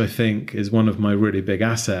 which I think is one of my really big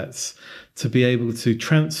assets, to be able to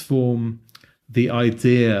transform the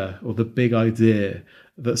idea or the big idea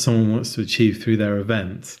that someone wants to achieve through their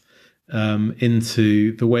event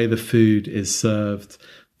into the way the food is served,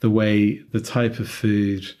 the type of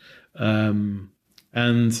food, and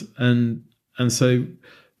so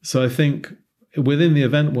I think within the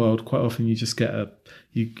event world, quite often you just get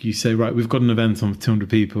you say, right, we've got an event on 200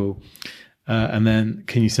 people, and then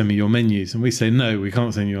can you send me your menus? And we say, no, we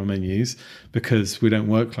can't send you your menus because we don't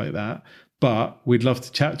work like that. But we'd love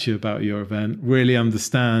to chat to you about your event, really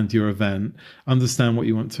understand your event, understand what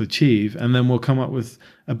you want to achieve, and then we'll come up with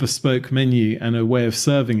a bespoke menu and a way of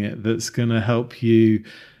serving it that's going to help you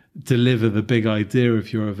deliver the big idea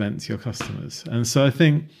of your event to your customers. And so I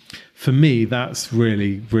think for me, that's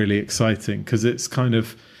really, really exciting because it's kind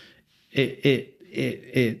of, it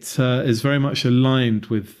is very much aligned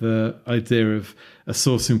with the idea of a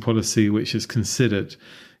sourcing policy which is considered.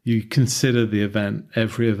 You consider the event,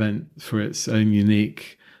 every event for its own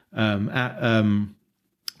unique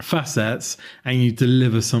facets, and you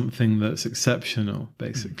deliver something that's exceptional,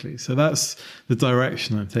 basically. So that's the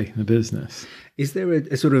direction I'm taking the business. Is there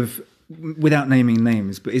a sort of, without naming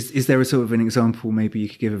names, but is there a sort of an example maybe you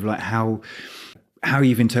could give of like how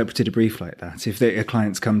you've interpreted a brief like that? If a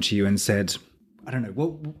client's come to you and said, I don't know,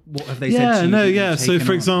 what have they said to you? So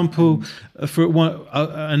for example,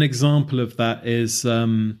 an example of that is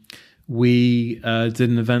we did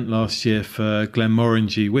an event last year for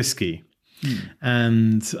Glenmorangie whiskey.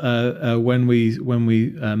 And when we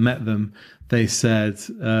met them, they said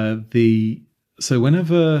so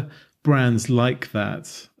whenever brands like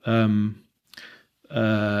that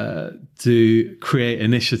do create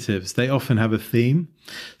initiatives, they often have a theme.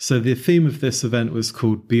 So the theme of this event was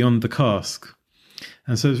called Beyond the Cask.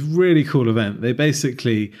 And so it's a really cool event. They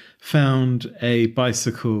basically found a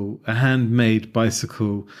handmade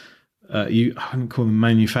bicycle, I wouldn't call them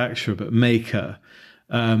manufacturer, but maker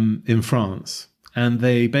in France. And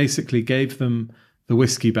they basically gave them the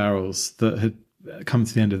whiskey barrels that had come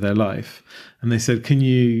to the end of their life. And they said, can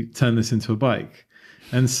you turn this into a bike?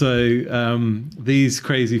 And so these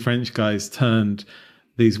crazy French guys turned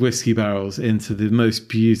these whiskey barrels into the most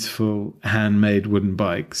beautiful handmade wooden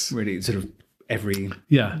bikes. Really sort of every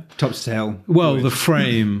top to tail. Well, the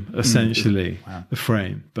frame essentially, Wow. the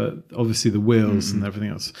frame, but obviously the wheels and everything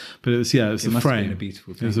else. But it was the must have frame. been a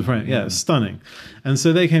beautiful thing. It was the frame. Yeah, it's stunning. And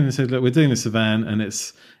so they came and said, "Look, we're doing this event, and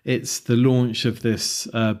it's the launch of this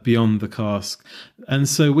Beyond the Cask." And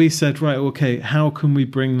so we said, right, okay, how can we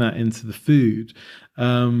bring that into the food?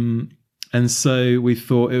 And so we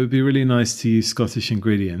thought it would be really nice to use Scottish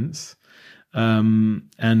ingredients.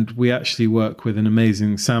 And we actually work with an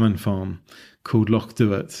amazing salmon farm called Loch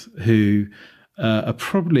Duat, who are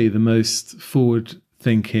probably the most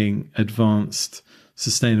forward-thinking, advanced,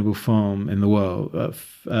 sustainable farm in the world,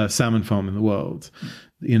 salmon farm in the world.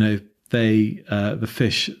 You know, the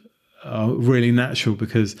fish are really natural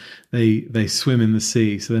because they swim in the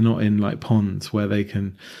sea, so they're not in like ponds where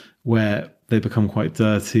they become quite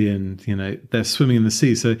dirty, and you know they're swimming in the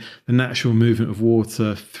sea. So the natural movement of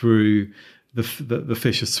water through the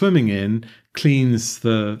fish are swimming in cleans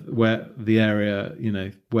the area, you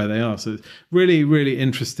know, where they are. So it's really, really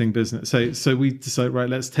interesting business. So we decided, right,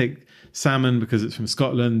 let's take salmon because it's from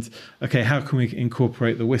Scotland. Okay, how can we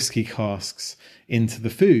incorporate the whiskey casks into the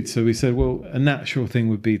food? So we said, well, a natural thing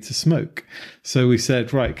would be to smoke. So we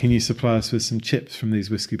said, right, can you supply us with some chips from these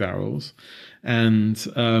whiskey barrels? And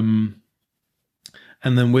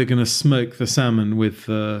then we're going to smoke the salmon with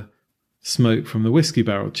the smoke from the whiskey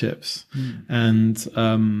barrel chips. And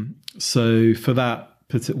so for that,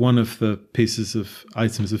 one of the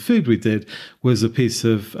items of food we did was a piece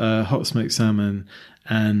of hot smoked salmon,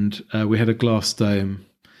 and we had a glass dome,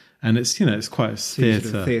 and it's quite a theatre.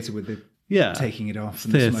 Sort of theatre with the taking it off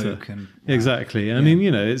and the smoke. And, wow. Exactly. I mean,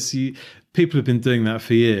 people have been doing that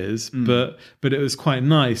for years, but it was quite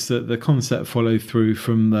nice that the concept followed through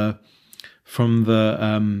from the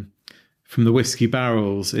whiskey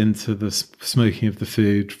barrels into the smoking of the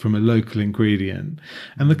food from a local ingredient.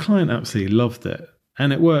 And the client absolutely loved it.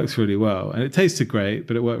 And it works really well. And it tasted great,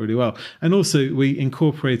 but it worked really well. And also we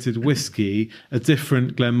incorporated whiskey, a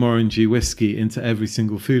different Glenmorangie whiskey, into every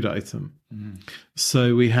single food item.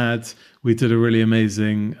 So we did a really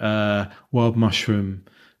amazing wild mushroom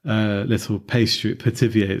little pastry,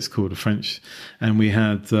 pativier it's called, a French, and we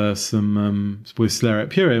had some with cereal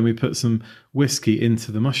puree, and we put some whiskey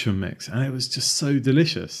into the mushroom mix, and it was just so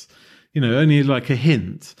delicious. Only like a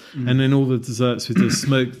hint. And then all the desserts we did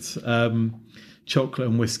smoked chocolate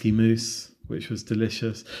and whiskey mousse, which was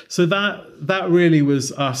delicious. So that really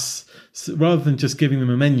was us. So rather than just giving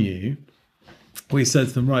them a menu, we said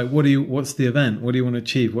to them, right, what's the event? What do you want to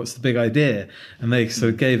achieve? What's the big idea? And they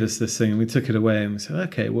sort of gave us this thing, and we took it away, and we said,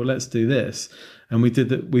 okay, well, let's do this. And we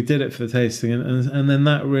did it for the tasting, and then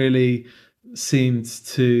that really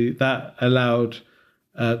that allowed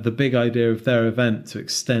the big idea of their event to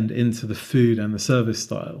extend into the food and the service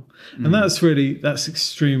style. And that's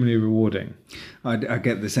extremely rewarding. I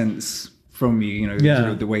get the sense from you, sort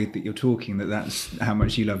of the way that you're talking, that's how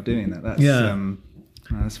much you love doing that. That's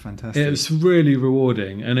fantastic. It's really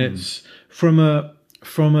rewarding, and it's from a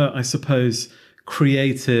I suppose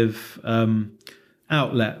creative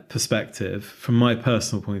outlet perspective, from my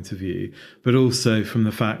personal point of view, but also from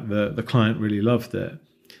the fact that the client really loved it,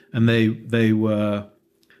 and they were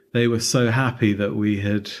so happy that we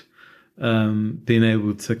had been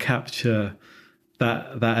able to capture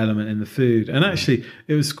that element in the food. And actually,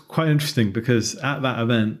 it was quite interesting because at that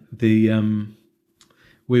event,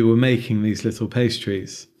 we were making these little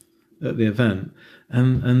pastries at the event,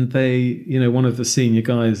 and they, one of the senior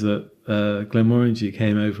guys at Glenmorangie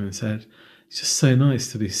came over and said, "It's just so nice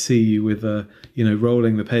to see you with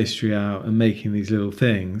rolling the pastry out and making these little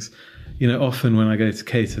things. Often when I go to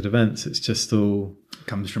catered events, it's just all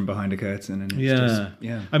comes from behind a curtain, and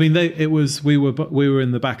I mean, we were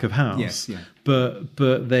in the back of house, yes, but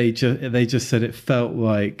they just said it felt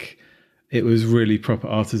like it was really proper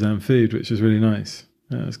artisan food, which was really nice.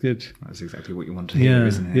 That was good. That's exactly what you want to hear,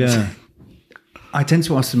 isn't it? Yeah. I tend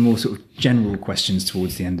to ask some more sort of general questions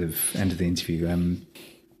towards the end of the interview.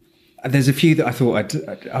 There's a few that I thought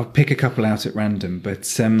I'll pick a couple out at random, but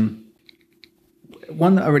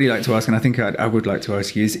one that I really like to ask, and I think I would like to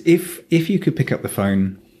ask you, is if you could pick up the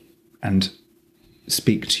phone and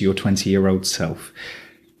speak to your 20-year-old self,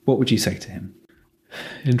 what would you say to him?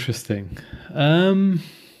 Interesting. I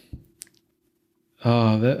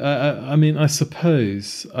mean, I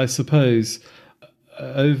suppose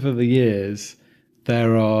over the years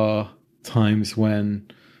there are times when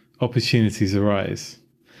opportunities arise,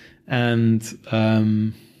 and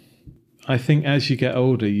I think as you get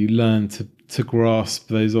older, you learn to grasp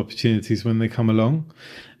those opportunities when they come along.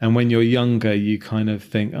 And when you're younger, you kind of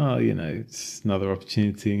think, it's another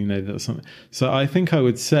opportunity, that's something. So I think I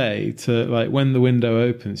would say to, like, when the window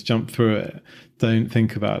opens, jump through it. Don't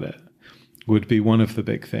think about it, would be one of the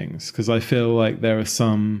big things. Because I feel like there are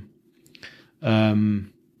some,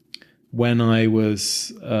 when I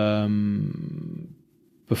was,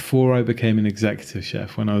 before I became an executive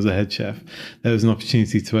chef, when I was a head chef, there was an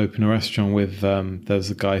opportunity to open a restaurant with, there was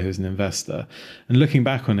a guy who's an investor. And looking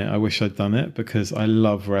back on it, I wish I'd done it, because I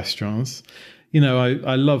love restaurants.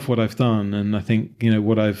 I love what I've done. And I think,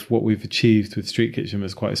 what we've achieved with Street Kitchen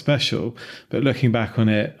was quite special. But looking back on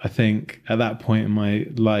it, I think at that point in my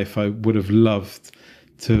life, I would have loved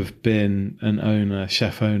to have been an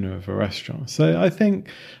chef owner of a restaurant. So I think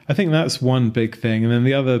that's one big thing. And then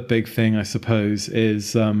the other big thing, I suppose,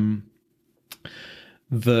 is that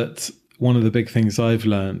one of the big things I've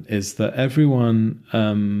learned is that everyone,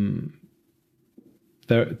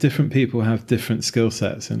 different people have different skill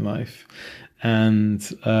sets in life, and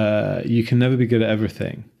you can never be good at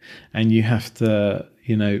everything, and you have to,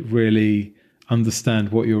 really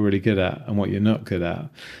understand what you're really good at and what you're not good at.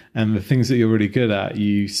 And the things that you're really good at,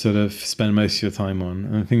 you sort of spend most of your time on.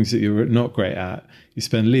 And the things that you're not great at, you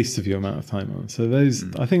spend least of your amount of time on. So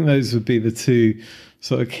I think those would be the two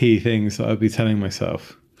sort of key things that I'd be telling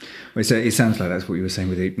myself. Well, so it sounds like that's what you were saying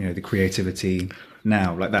with the creativity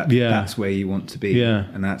now, like that. Yeah. That's where you want to be. Yeah.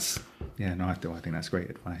 And I think that's great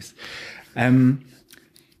advice.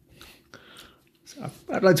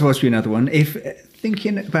 I'd like to ask you another one. If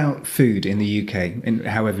thinking about food in the UK, and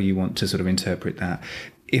however you want to sort of interpret that,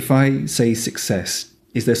 if I say success,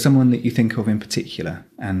 is there someone that you think of in particular,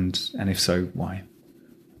 and if so, why?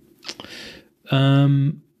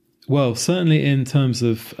 Well, certainly in terms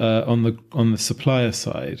of on the supplier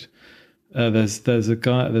side, there's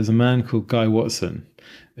a man called Guy Watson,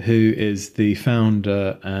 who is the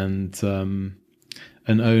founder and an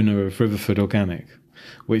owner of Riverford Organic,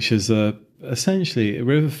 which is essentially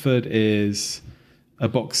Riverford is a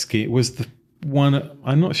box scheme. Was the one,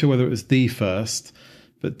 I'm not sure whether it was the first,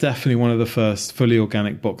 but definitely one of the first fully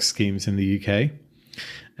organic box schemes in the UK.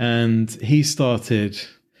 And he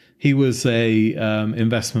was a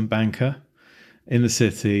investment banker in the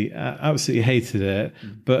city, absolutely hated it,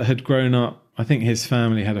 but had grown up, I think his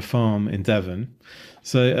family had a farm in Devon.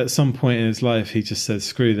 So at some point in his life, he just said,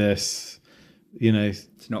 screw this,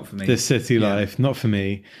 it's not for me. This city life, not for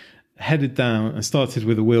me. Headed down and started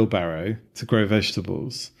with a wheelbarrow to grow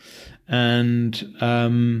vegetables. And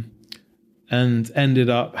ended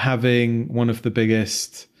up having one of the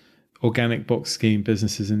biggest organic box scheme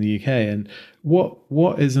businesses in the UK. And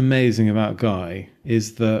what is amazing about Guy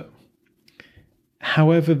is that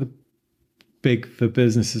however big the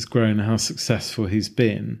business has grown and how successful he's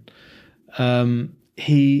been,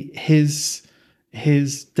 his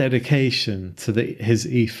dedication to his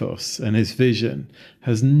ethos and his vision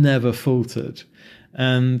has never faltered.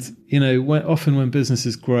 And, often when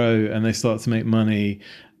businesses grow and they start to make money,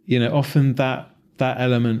 often that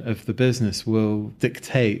element of the business will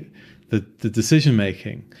dictate the decision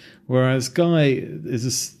making. Whereas Guy he's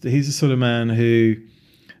a sort of man who,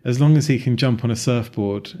 as long as he can jump on a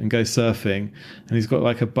surfboard and go surfing, and he's got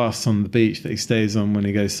like a bus on the beach that he stays on when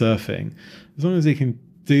he goes surfing, as long as he can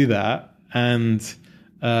do that and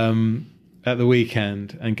at the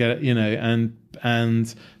weekend and get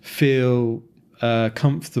and feel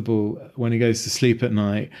comfortable when he goes to sleep at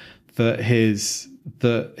night that his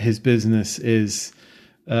business is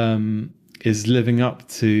living up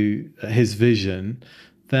to his vision,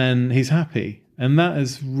 then he's happy. And that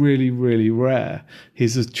is really, really rare.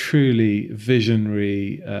 He's a truly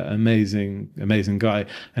visionary, amazing guy.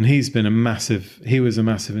 And he was a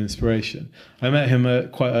massive inspiration. I met him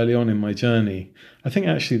quite early on in my journey. I think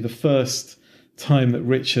actually the first time that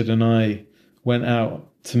Richard and I went out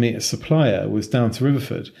to meet a supplier was down to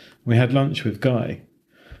Riverford. We had lunch with Guy.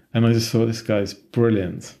 And I just thought, this guy's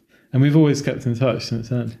brilliant. And we've always kept in touch since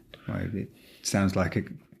then. Well, it sounds like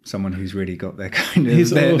someone who's really got their kind of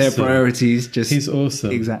their priorities just he's awesome.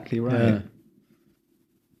 Exactly right.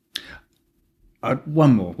 Yeah.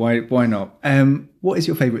 One more. Why not? What is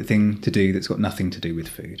your favourite thing to do that's got nothing to do with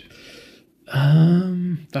food?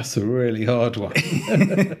 That's a really hard one.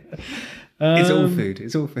 It's all food.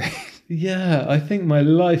 It's all food. Yeah, I think my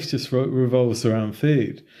life just revolves around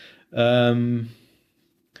food. I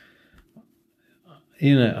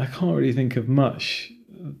can't really think of much.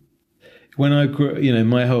 When I grew,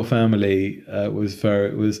 my whole family was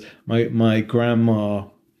my grandma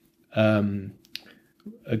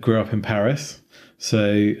grew up in Paris,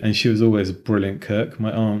 and she was always a brilliant cook.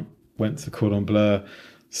 My aunt went to Cordon Bleu,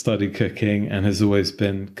 studied cooking, and has always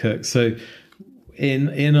been cook. So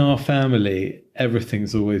in our family,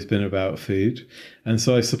 everything's always been about food. And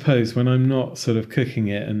so I suppose when I'm not sort of cooking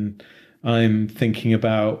it and I'm thinking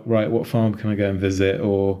about, right, what farm can I go and visit,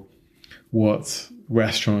 or what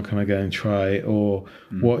restaurant can I go and try, or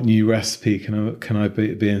what new recipe can I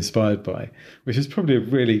be inspired by, which is probably a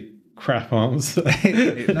really crap answer.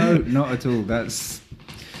 No, not at all. But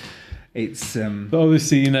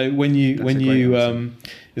obviously, when you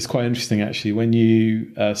it's quite interesting actually when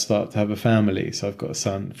you start to have a family. So I've got a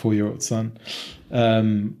son, 4-year-old son.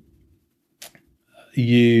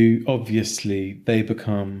 You obviously, they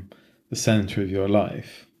become the center of your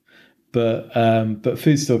life. But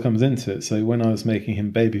food still comes into it. So when I was making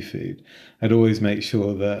him baby food, I'd always make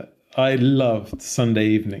sure that I loved Sunday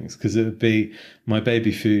evenings because it would be my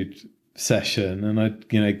baby food session, and I'd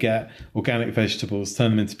get organic vegetables,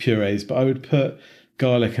 turn them into purees. But I would put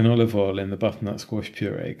garlic and olive oil in the butternut squash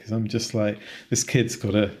puree because I'm just like, this kid's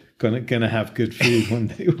gonna have good food one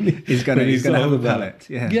day. he's gonna have a palate.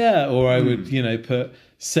 Yeah. Or I would put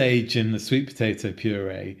sage in the sweet potato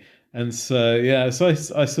puree. And so, I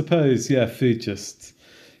suppose, food just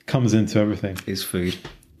comes into everything. It's food.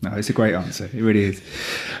 No, it's a great answer. It really is.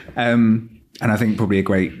 And I think probably a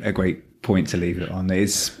great point to leave it on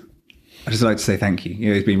is, I'd just like to say thank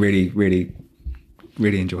you. It's been really, really,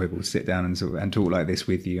 really enjoyable to sit down and talk like this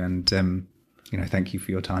with you. And, thank you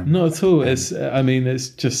for your time. Not at all. It's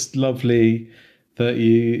just lovely that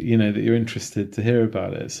you're interested to hear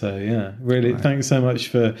about it. So really, right. Thanks so much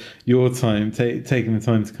for your time, taking the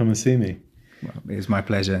time to come and see me. Well, it was my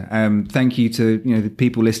pleasure. Thank you to the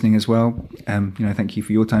people listening as well. Thank you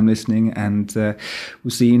for your time listening, and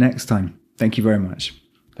we'll see you next time. Thank you very much.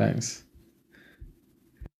 Thanks.